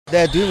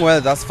They're doing well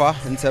thus far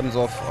in terms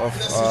of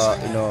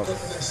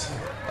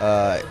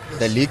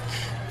the league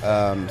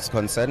is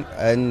concerned,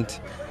 and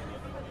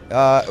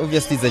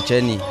obviously it's a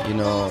journey.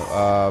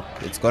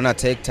 It's gonna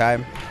take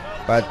time,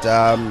 but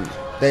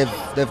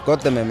they've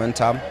got the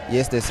momentum.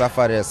 Yes, they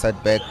suffered a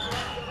setback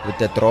with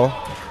the draw,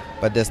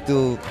 but there's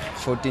still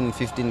 14,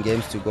 15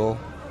 games to go,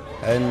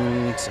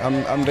 and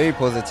I'm very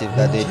positive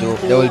that they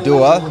will do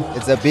well.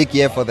 It's a big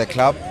year for the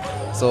club,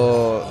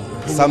 so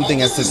something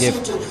has to give.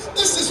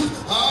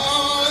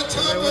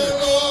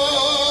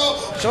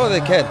 Sure,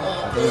 they can.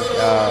 I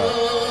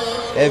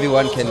think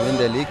everyone can win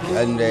the league,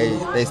 and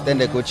they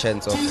stand a good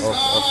chance of doing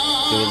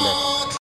that.